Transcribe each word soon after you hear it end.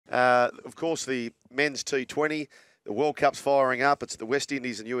Of course, the men's T20, the World Cup's firing up. It's the West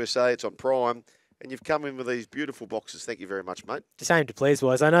Indies and USA. It's on Prime. And you've come in with these beautiful boxes. Thank you very much, mate. Just aim to please,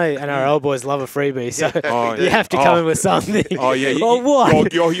 boys. I know NRL boys love a freebie, so Oh, you have to come in with something. Oh, yeah. Well,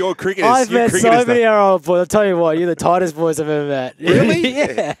 what? You're cricketers. I've You're met so cricketers, many though. NRL boys. I'll tell you what, you're the tightest boys I've ever met. Really?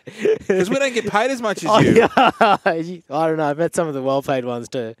 Yeah. Because we don't get paid as much as Oh, you. yeah. I don't know. I've met some of the well-paid ones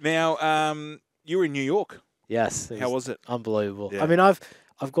too. Now, you were in New York. Yes. How was it? Unbelievable. Yeah. I mean, I've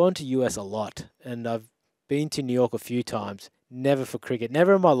gone to US a lot, and I've been to New York a few times. Never for cricket.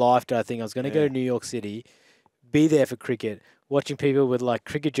 Never in my life did I think I was going to go to New York City, be there for cricket, watching people with like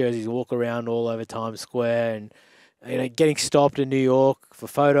cricket jerseys walk around all over Times Square, and getting stopped in New York for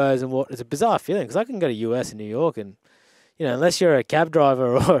photos and what. It's a bizarre feeling because I can go to US and New York, and unless you're a cab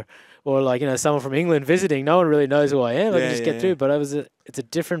driver or like someone from England visiting, no one really knows who I am. I can just get through. But it's a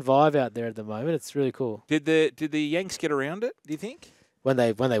different vibe out there at the moment. It's really cool. Did the Yanks get around it, do you think? When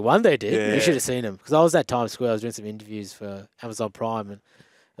they won, they did. Yeah. You should have seen them because I was at Times Square. I was doing some interviews for Amazon Prime, and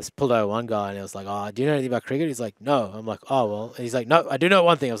I pulled over one guy, and he was like, "Oh, do you know anything about cricket?" He's like, "No." I'm like, "Oh well." And he's like, "No, I do know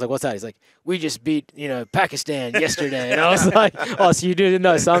one thing." I was like, "What's that?" He's like, "We just beat Pakistan yesterday," and I was like, "Oh, so you do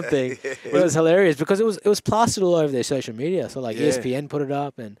know something?" It was hilarious because it was plastered all over their social media. So like ESPN put it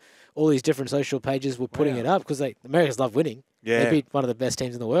up, and all these different social pages were putting it up because Americans love winning. Yeah. They beat one of the best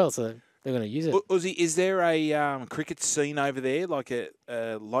teams in the world, so they're going to use it. Ussy, is there a cricket scene over there, like a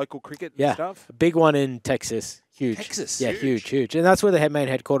local cricket stuff? A big one in Texas. Huge. Texas? Yeah, huge. And that's where the main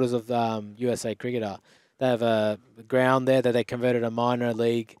headquarters of USA Cricket are. They have a ground there that they converted a minor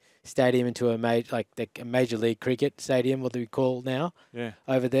league stadium into a major league cricket stadium, what do we call now? Yeah.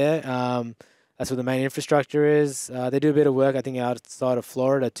 Over there. That's where the main infrastructure is. They do a bit of work, I think, outside of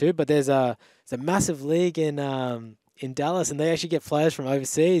Florida too. But there's a massive league in Dallas, and they actually get players from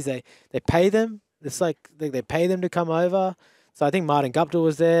overseas. They pay them. It's like they pay them to come over. So I think Martin Gupta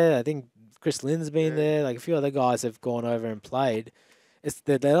was there. I think Chris Lynn's been there. Like a few other guys have gone over and played.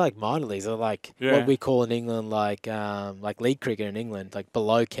 They're like minor leagues. They're like what we call in England like league cricket in England, like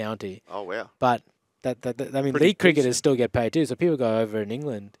below county. Oh wow! But I mean, league cricketers still get paid too. So people go over in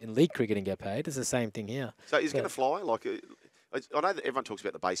England in league cricket and get paid. It's the same thing here. So is it going to fly? Like I know that everyone talks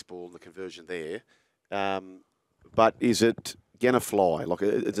about the baseball and the conversion there. But is it going to fly? Like,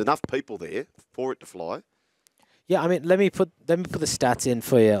 is enough people there for it to fly? Yeah, I mean, let me put the stats in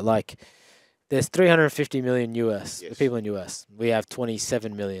for you. Like, there's 350 million people in US. We have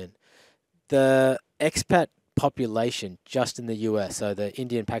 27 million. The expat population just in the US, so the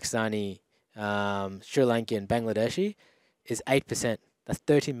Indian, Pakistani, Sri Lankan, Bangladeshi, is 8%. That's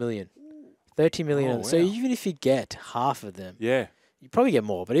 30 million. 30 million. Oh, wow. So even if you get half of them, you probably get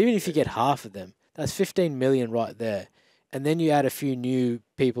more, but even if you get half of them, that's 15 million right there. And then you add a few new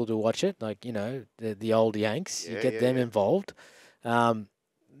people to watch it, like, the old Yanks. You get them involved. The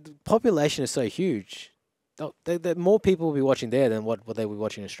population is so huge. More people will be watching there than what they will be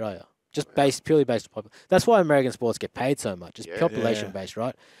watching in Australia. Just purely based on population. That's why American sports get paid so much. It's population-based,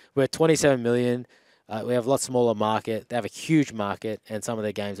 right? We're at 27 million. We have a lot smaller market. They have a huge market, and some of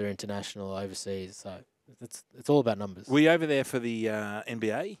their games are international, overseas. So it's all about numbers. Were you over there for the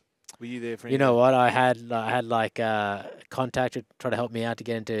NBA? Were you there for? You know what? I had contact to try to help me out to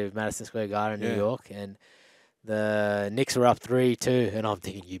get into Madison Square Garden in New York, and the Knicks were up 3-2, and I'm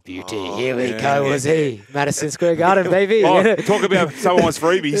thinking, you beauty, here we go, Ussy. Madison Square Garden, baby. Talk about someone wants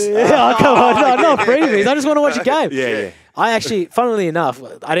freebies. Come on, no, not freebies. I just want to watch a game. Yeah. I actually, funnily enough,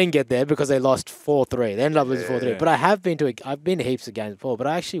 I didn't get there because they lost 4-3. They ended up losing 4-3. But I've been to heaps of games before, but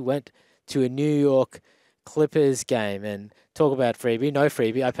I actually went to a New York Clippers game, and talk about freebie, no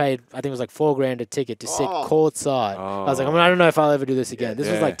freebie. I paid, I think it was like $4,000 a ticket to sit courtside. I was like, I don't know if I'll ever do this again. This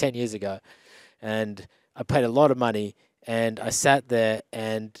was like 10 years ago. And I paid a lot of money, and I sat there,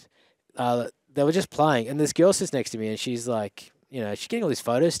 and they were just playing. And this girl sits next to me, and she's like, she's getting all these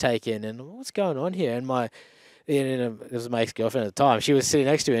photos taken, and what's going on here? And it was my ex-girlfriend at the time. She was sitting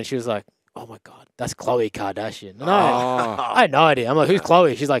next to me, and she was like, oh my God, that's Khloe Kardashian. And I had no idea. I'm like, who's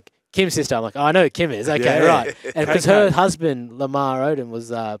Khloe? She's like, Kim's sister. I'm like, oh, I know who Kim is. Okay, right. And because her husband, Lamar Odom,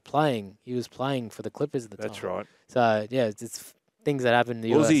 was playing. He was playing for the Clippers at the time. That's right. So, yeah, it's things that happen in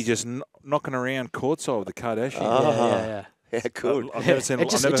the US. Ussy just knocking around courtside with the Kardashians. Yeah. Yeah, cool. I've never seen. It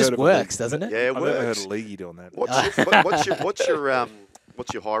just works, doesn't it? Yeah, it I've works. never heard a leaguey doing that.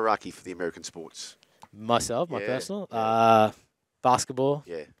 What's your hierarchy for the American sports? Myself, my personal, basketball.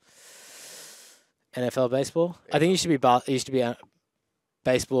 Yeah. NFL baseball. I think it used to be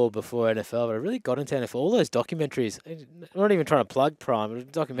baseball before NFL, but I really got into NFL. All those documentaries. I'm not even trying to plug Prime,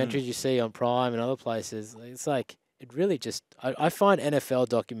 but documentaries you see on Prime and other places. It's like it really just. I find NFL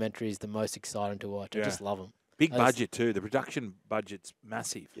documentaries the most exciting to watch. I just love them. Big budget too. The production budget's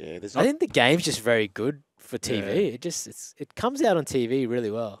massive. Yeah, there's I think the game's just very good for TV. Yeah. It comes out on TV really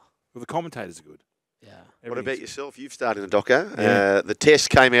well. Well, the commentators are good. Yeah. What about yourself? You've started in a doco. Yeah. The Test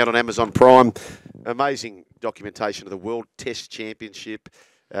came out on Amazon Prime. Amazing documentation of the World Test Championship.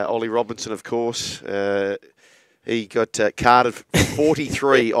 Ollie Robinson, of course. He got carded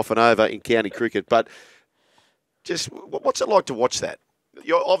 43 off and over in county cricket. But just what's it like to watch that?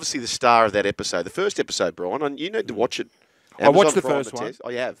 You're obviously the star of that episode. The first episode, Brian, and you need to watch it. I watched the Prime first one. Oh,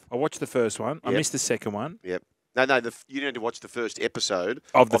 you have? I watched the first one. I Yep. missed the second one. Yep. No, you need to watch the first episode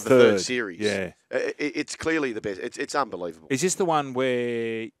Of the third series. Yeah. It's clearly the best. It's unbelievable. Is this the one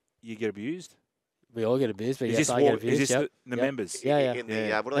where you get abused? We all get abused, but Is yes, this, I get abused. is this yep. the Yep. members? Yeah, yeah. In the,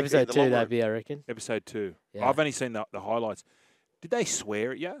 Yeah. what do they Episode the 2, long that'd one? be, I reckon. Episode 2. Yeah. I've only seen the highlights. Did they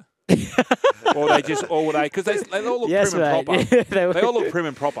swear at you? Or were they? Because they all look Yes, prim and mate. proper. they, were, They all look prim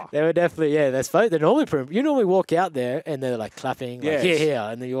and proper. they were definitely, they're normally prim. You normally walk out there and they're like clapping, like, Yes. here,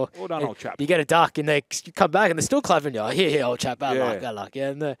 and then you're, Well done, old chap. you get a duck and you come back and they're still clapping you, like, here, old chap, bad luck, Yeah. bad luck.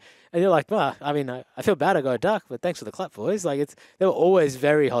 Yeah, and you're like, well, I mean, I feel bad I got a duck, but thanks for the clap, boys. Like, they were always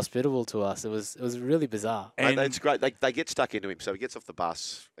very hospitable to us. It was really bizarre. And It's great. They get stuck into him, so he gets off the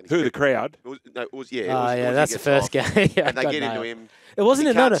bus. And who, the crowd? It was, yeah. Oh, it was, that's the first game. Yeah, And they got get into nailed. him. It wasn't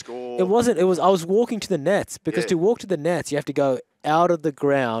He a no, can't no. score. It wasn't. It was. I was walking to the nets because Yeah. to walk to the nets, you have to go out of the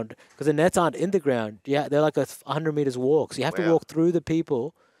ground because the nets aren't in the ground. Yeah, they're like 100 meters walk, so you have to Wow. walk through the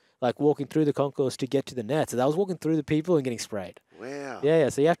people, like walking through the concourse to get to the nets. And I was walking through the people and getting sprayed. Wow. Yeah.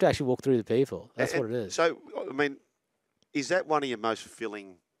 So you have to actually walk through the people. That's what it is. So, I mean, is that one of your most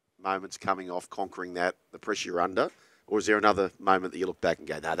fulfilling moments coming off conquering that, the pressure you're under? Or is there another moment that you look back and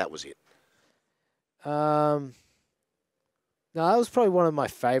go, no, that was it? No, that was probably one of my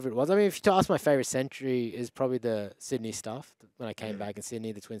favourite ones. I mean, if you to ask my favourite century is probably the Sydney stuff when I came back in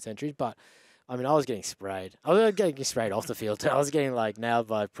Sydney, the twin centuries. But I mean, I was getting sprayed. I was getting sprayed off the field too. I was getting like nailed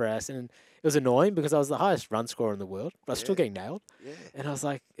by press, and it was annoying because I was the highest run scorer in the world, but I was still getting nailed. Yeah. And I was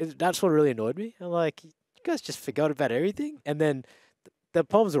like, that's what really annoyed me. I'm like, you guys just forgot about everything. And then the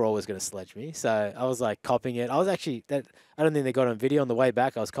Poms were always going to sledge me. So I was like copying it. I was actually, I don't think they got on video on the way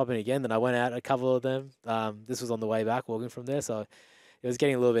back. I was copying again. Then I went out a couple of them. This was on the way back walking from there. So it was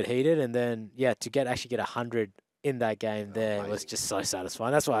getting a little bit heated. And then, yeah, to actually get 100 in that game there was just so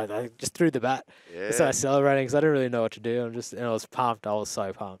satisfying. That's why I just threw the bat. Yeah. So I was celebrating because I didn't really know what to do. And I was pumped. I was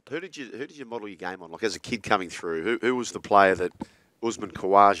so pumped. Who did you model your game on? Like as a kid coming through, who was the player that Usman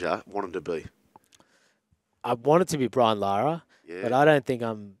Khawaja wanted to be? I wanted to be Brian Lara. Yeah. But I don't think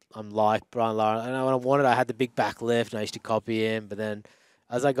I'm like Brian Lara. And when I wanted, I had the big back lift, and I used to copy him. But then,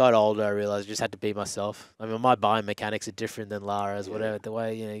 as I got older, I realized I just had to be myself. I mean, my biomechanics are different than Lara's. Whatever the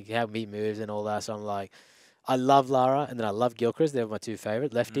way how he moves and all that. So I'm like, I love Lara, and then I love Gilchrist. They're my two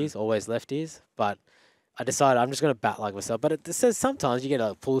favorite lefties, always lefties. But I decided I'm just going to bat like myself. But it says sometimes you get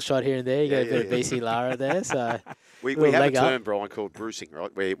a pull shot here and there. You get a bit of BC Lara there. So We little have a leg up. term, Brian, called bruising, right?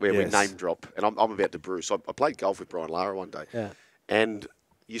 Where we Yes. name drop. And I'm about to bruise. I played golf with Brian Lara one day. Yeah. And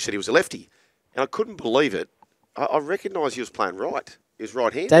you said he was a lefty. And I couldn't believe it. I recognised he was playing right. He was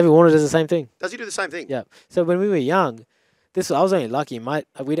right-handed. David Warner does the same thing. Does he do the same thing? Yeah. So when we were young, I was only lucky. I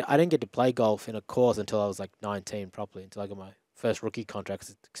didn't get to play golf in a course until I was like 19 properly, until I got my first rookie contract.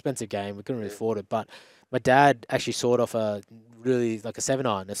 It's an expensive game. We couldn't really afford it. But my dad actually sawed off a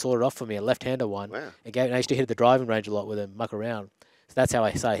 7-iron and sawed it off for me, a left-hander one. Wow. And I used to hit at the driving range a lot with him, muck around. So that's how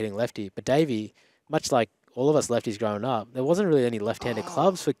I started hitting lefty. But Davey, much like all of us lefties growing up, there wasn't really any left-handed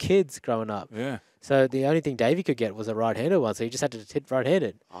clubs for kids growing up. Yeah. So the only thing Davey could get was a right-hander one. So he just had to hit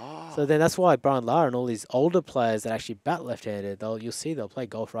right-handed. Oh. So then that's why Brian Lara and all these older players that actually bat left-handed, they'll play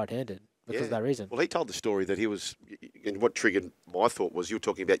golf right-handed because of that reason. Well, he told the story that he was, and what triggered my thought was you were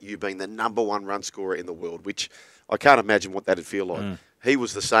talking about you being the #1 run scorer in the world, which I can't imagine what that'd feel like. He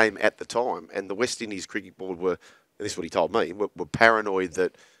was the same at the time, and the West Indies Cricket Board were, and this is what he told me, were paranoid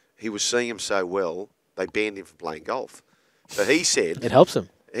that he was seeing him so well, they banned him from playing golf. So he said, It helps him.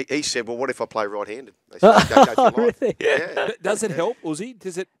 he said, well, what if I play right-handed? They said, go for your life. Really? Yeah. Does it help, Ussy?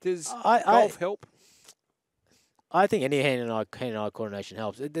 Does I- golf help? I think any hand and eye coordination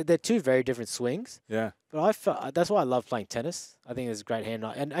helps. They're two very different swings. Yeah. But that's why I love playing tennis. I think it's a great hand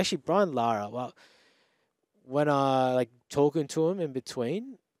eye. And actually, Brian Lara, well, when I talking to him in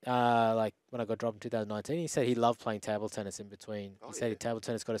between, when I got dropped in 2019, he said he loved playing table tennis in between. He said table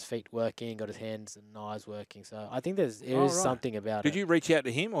tennis got his feet working, got his hands and eyes working. So I think there is something about it. Did you reach out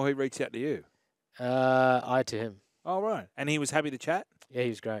to him or he reached out to you? I to him. Oh, right. And he was happy to chat? Yeah, he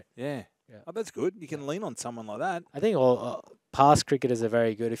was great. Yeah. Yeah. Oh, that's good. You can lean on someone like that. I think all past cricketers are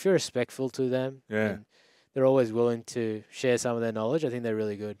very good. If you're respectful to them, Yeah. and they're always willing to share some of their knowledge. I think they're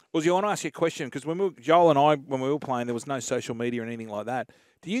really good. Well, I want to ask you a question because Joel and I, when we were playing, there was no social media or anything like that.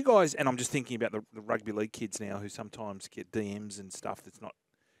 Do you guys, and I'm just thinking about the rugby league kids now who sometimes get DMs and stuff that's not,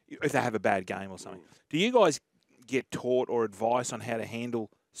 if they have a bad game or something. Do you guys get taught or advice on how to handle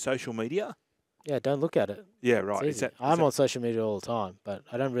social media? Yeah, don't look at it. Yeah, right. I'm on social media all the time, but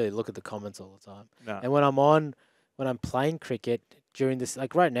I don't really look at the comments all the time. No. And when I'm playing cricket, during this,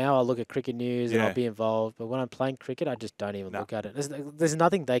 like right now, I'll look at cricket news and I'll be involved. But when I'm playing cricket, I just don't even look at it. There's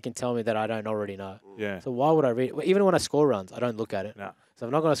nothing they can tell me that I don't already know. Yeah. So why would I read it? Even when I score runs, I don't look at it. No. So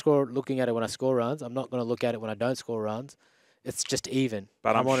I'm not going to score looking at it when I score runs. I'm not going to look at it when I don't score runs. It's just even.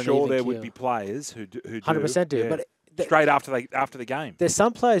 But I'm sure there would be players who do. 100% do. Yeah. But straight after the game. There's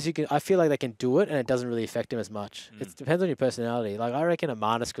some players I feel like they can do it and it doesn't really affect him as much. It depends on your personality. Like I reckon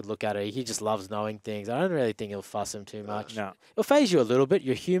Amarnis could look at it. He just loves knowing things. I don't really think it'll fuss him too much. No. It'll phase you a little bit.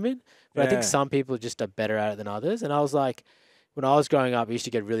 You're human. But I think some people just are better at it than others. And I was like, when I was growing up, I was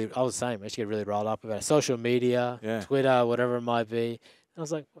the same. I used to get really riled up about social media, Twitter, whatever it might be. And I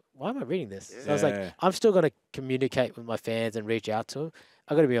was like, why am I reading this? So I was like, I'm still going to communicate with my fans and reach out to them.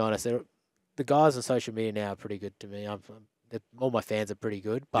 I've got to be honest. The guys on social media now are pretty good to me. All my fans are pretty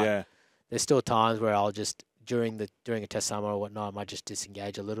good, but there's still times where I'll just during a test summer or whatnot, I might just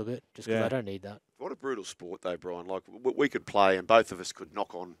disengage a little bit just because I don't need that. What a brutal sport, though, Brian. Like we could play, and both of us could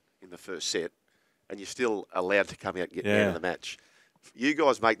knock on in the first set, and you're still allowed to come out and get out of the match. You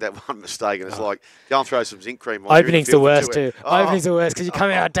guys make that one mistake, and it's like, go and throw some zinc cream on. Opening's the worst, too. Opening's the worst because you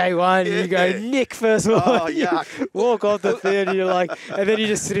come out day one and you go, Nick, first of all. Oh, yuck. Walk off the field and you're like, and then you're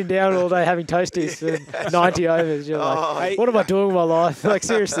just sitting down all day having toasties for 90 overs. You're like, what am I doing with my life? Like,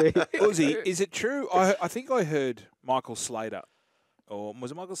 seriously. Ussy, is it true? I think I heard Michael Slater, or was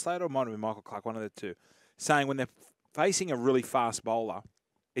it Michael Slater or might have been Michael Clark, one of the two, saying when they're facing a really fast bowler,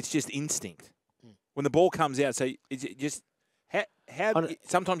 it's just instinct. When the ball comes out, so is it just... How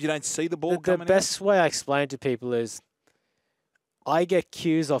sometimes you don't see the ball coming out? The best way I explain to people is I get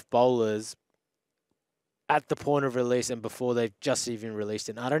cues off bowlers at the point of release and before they've just even released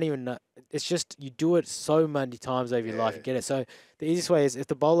it. And I don't even know. It's just you do it so many times over your life and get it. So the easiest way is if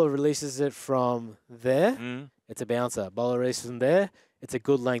the bowler releases it from there, it's a bouncer. Bowler releases from there, it's a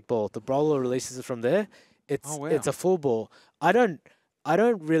good length ball. If the bowler releases it from there, it's a full ball. I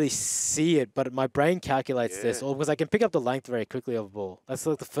don't really see it, but my brain calculates this, or because I can pick up the length very quickly of a ball. That's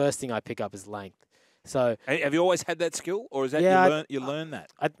like the first thing I pick up is length. So have you always had that skill, or is that you learn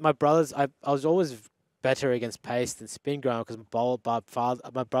that? My brothers, I was always better against pace than spin growing because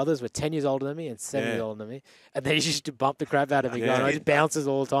my brothers were 10 years older than me and 7 years older than me, and they used to bump the crap out of me. Going, I just bounces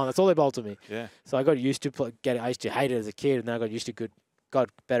all the time. That's all they bowled to me. Yeah. So I got used to I used to hate it as a kid, and then I got used to got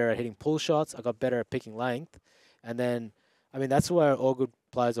better at hitting pull shots. I got better at picking length, and then. I mean, that's where all good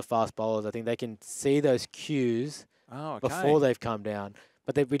players are fast bowlers. I think they can see those cues before they've come down.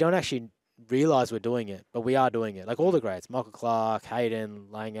 But we don't actually realise we're doing it, but we are doing it. Like all the greats, Michael Clark, Hayden,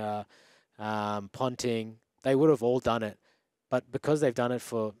 Langer, Ponting, they would have all done it. But because they've done it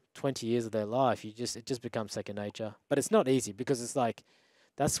for 20 years of their life, it just becomes second nature. But it's not easy because it's like,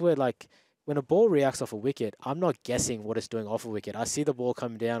 that's where like, when a ball reacts off a wicket, I'm not guessing what it's doing off a wicket. I see the ball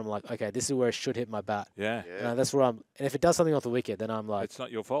coming down. I'm like, okay, this is where it should hit my bat. Yeah. And that's where and if it does something off the wicket, then I'm like, it's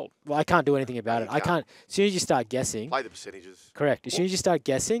not your fault. Well, I can't do anything about it. I can't. As soon as you start guessing, play the percentages. Correct. As soon as you start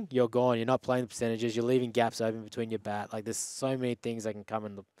guessing, you're gone. You're not playing the percentages. You're leaving gaps open between your bat. Like there's so many things that can come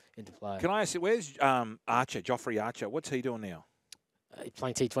into play. Can I ask you, where's Archer, Jofra Archer? What's he doing now? He's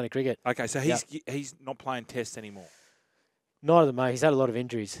playing T20 cricket. Okay, so he's not playing Tests anymore. Not at the moment. He's had a lot of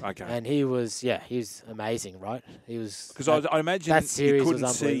injuries. Okay. And he was amazing, right? He was... Because I imagine that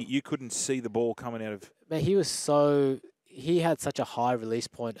series you couldn't see the ball coming out of... Man, he had such a high release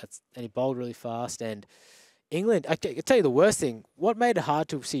point and he bowled really fast. And England, I tell you the worst thing, what made it hard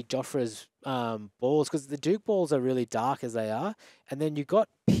to see Jofra's balls, because the Duke balls are really dark as they are, and then you got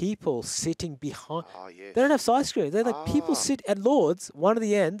people sitting behind. Oh, yes. They don't have side screen. They're like people sit at Lords, one of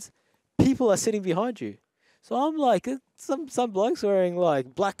the ends, people are sitting behind you. So I'm like, some bloke's wearing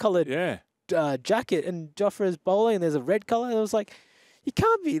like black coloured jacket and Jofra's bowling and there's a red colour. And I was like, you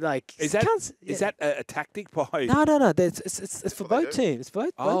can't be like... Is that a tactic by... No. It's for both teams. It's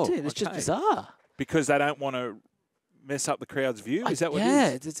both teams. It's just bizarre. Because they don't want to mess up the crowd's view? Is that what it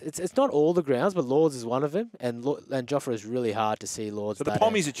is? Yeah, it's not all the grounds, but Lords is one of them. And Jofra is really hard to see Lords. So the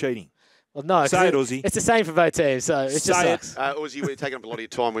Pommies are cheating? Well, no, say it, Ussy. It's the same for both teams, so it just sucks. Ussy, we're taking up a lot of your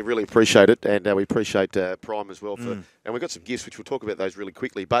time. We really appreciate it, and we appreciate Prime as well. And we've got some gifts, which we'll talk about those really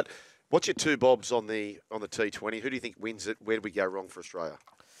quickly. But what's your two bobs on the T20? Who do you think wins it? Where did we go wrong for Australia?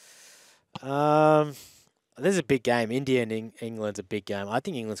 This is a big game. India and England's a big game. I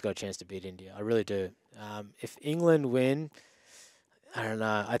think England's got a chance to beat India. I really do. If England win, I don't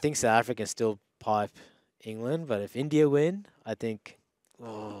know. I think South Africa can still pipe England, but if India win, I think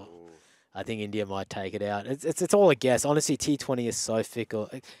India might take it out. It's all a guess. Honestly, T20 is so fickle.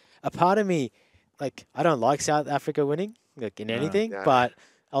 A part of me, like, I don't like South Africa winning, like in anything, but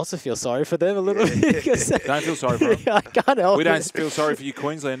I also feel sorry for them a little bit. Don't feel sorry for them. I can't help We it. don't feel sorry for you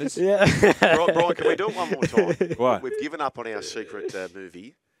Queenslanders. Yeah. Brian, can we do it one more time? What? We've given up on our secret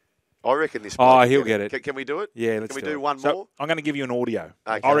movie. I reckon this. Oh, he'll get it. Can we do it? Yeah, let's Can we do it. one So more? I'm going to give you an audio.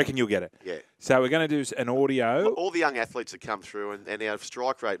 Okay. I reckon you'll get it. Yeah. So we're going to do an audio. All the young athletes that come through and our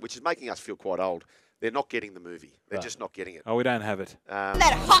strike rate, which is making us feel quite old, they're not getting the movie. They're just not getting it. Oh, we don't have it. That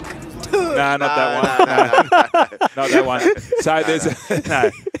No, not that one. No. Not that one. So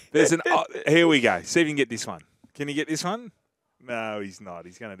there's an. Here we go. See if you can get this one. Can you get this one? No, he's not.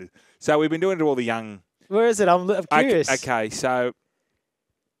 He's going to do. So we've been doing it to all the young. Where is it? I'm curious. Okay, so.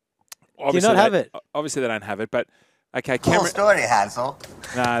 Do you not have it? Obviously, they don't have it, but okay. Cool story, Hansel.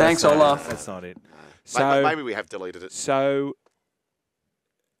 No, Thanks, Olaf. That's not it. So maybe we have deleted it. So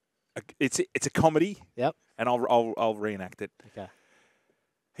it's a comedy. Yep. And I'll reenact it. Okay.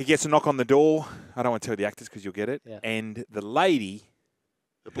 He gets a knock on the door. I don't want to tell the actors because you'll get it. Yeah. And the lady,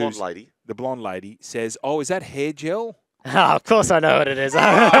 The blonde lady. the blonde lady, says, "Oh, is that hair gel?" Oh, of course I know what it is.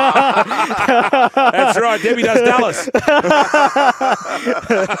 That's right. Debbie does Dallas.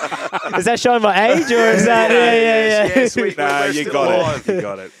 Is that showing my age or is that? Yes, No, we're you still got alive. it. You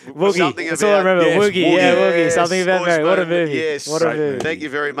got it. Woogie. Something That's all I about- remember. yes, Woogie. Woogie. Yeah, Woogie. Yes, Something about Mary. What a Usman, movie. Yes. What a Great movie. Thank you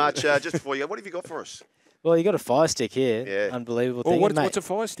very much. Just before you go, what have you got for us? Well, you got a fire stick here. Yeah. Unbelievable Well, thing. what's mate, a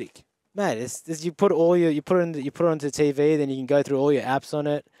fire stick? mate, it's you put all your you put it onto the TV, then you can go through all your apps on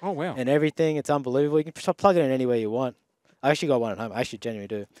it Oh, wow. and everything. It's unbelievable. You can plug it in anywhere you want. I actually got one at home. I actually genuinely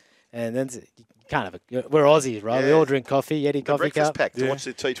do. And then you can't have it. We're Aussies, right? We Yeah. all drink coffee, Yeti The coffee breakfast cup. pack to Yeah. watch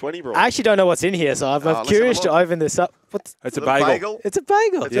the T20, bro. I actually don't know what's in here, so I'm let's have curious a to look. open this up. It's a The bagel. It's a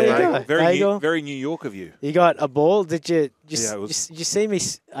bagel. It's There a you bagel. go. Very bagel. very New York of you. You got a ball. Did you Yeah, it was- did you see me?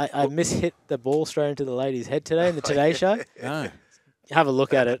 I mishit the ball straight into the lady's head today in the Today Show. No. Have a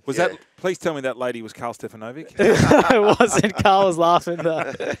look at it. Was that? Please tell me that lady was Carl Stefanovic. It wasn't. Carl was laughing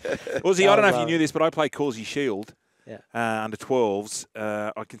though. Aussie, I don't know if you knew this, but I play Causey Shield. Yeah. Under 12s.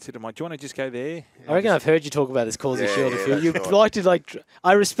 I consider do you want to just go there? I reckon I've heard you talk about this Causey Yeah, Shield. yeah, If that's you right. like to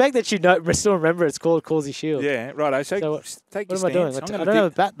I respect that you still remember it's called Causey Shield. Yeah, right. So So take What your am I doing? stance. I don't have a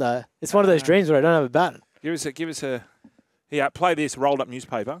bat though. It's one of those dreams where I don't have a bat. Give us a. Yeah, play this rolled up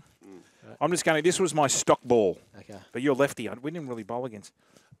newspaper. I'm just going to. This was my stock ball, Okay. but you're lefty. We didn't really bowl against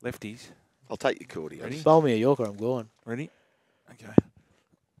lefties. I'll take your cordy. Ready? Bowl me a Yorker, I'm gone. Ready? Okay.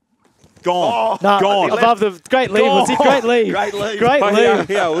 Gone. No, Gone. above the great lead. Was it great lead? Great lead. Great Oh, lead.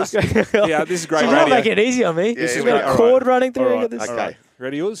 yeah, this is great So you're not radio. making it easy on me. This You is got great. a All cord running through. All You right. got this. Okay.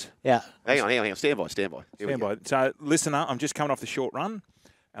 Ready, yours? Yeah. Hang on. Stand by. Here we Stand go. by. So, listener, I'm just coming off the short run,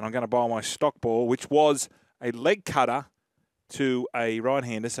 and I'm going to bowl my stock ball, which was a leg cutter to a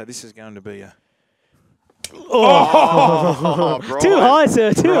right-hander. So this is going to be a. Oh, Brian. Too high,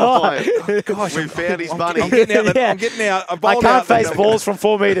 sir. Too high. Brian. Gosh, we found his money. I'm getting out. Yeah. I'm getting out. I can't face balls from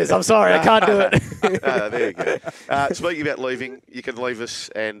 4 meters. I'm sorry. I can't do it. There you go. Speaking about leaving, you can leave us,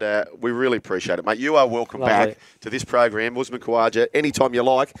 and we really appreciate it, mate. You are welcome Lovely. back to this program, Usman Khawaja, anytime you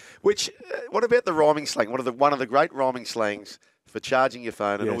like. Which, what about the rhyming slang? One of the great rhyming slangs for charging your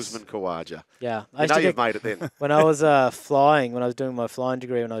phone, and Yes. Usman Khawaja. Yeah. You know you've made it then. When I was flying, when I was doing my flying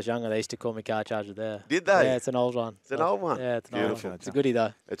degree when I was younger, they used to call me car charger there. Did they? Yeah, it's an old one. It's an old one. Yeah, it's an Beautiful. old one. It's a goodie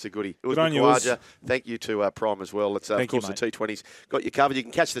though. It's a goodie. Good Usman on you, Khawaja, Us. thank you to Prime as well. It's, of Thank you, course, the T20's got you covered. You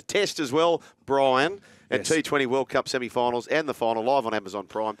can catch the test as well, Brian, and Yes. T20 World Cup semi-finals and the final live on Amazon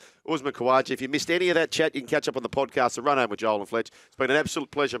Prime. Usman Khawaja, if you missed any of that chat, you can catch up on the podcast, The Run Home with Joel and Fletch. It's been an absolute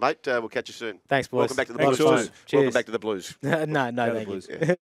pleasure, mate. We'll catch you soon. Thanks, boys. Welcome back to the Thanks, Blues. Us. Welcome Cheers. back to the Blues. no, Go the thank you. Blues.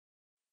 Yeah.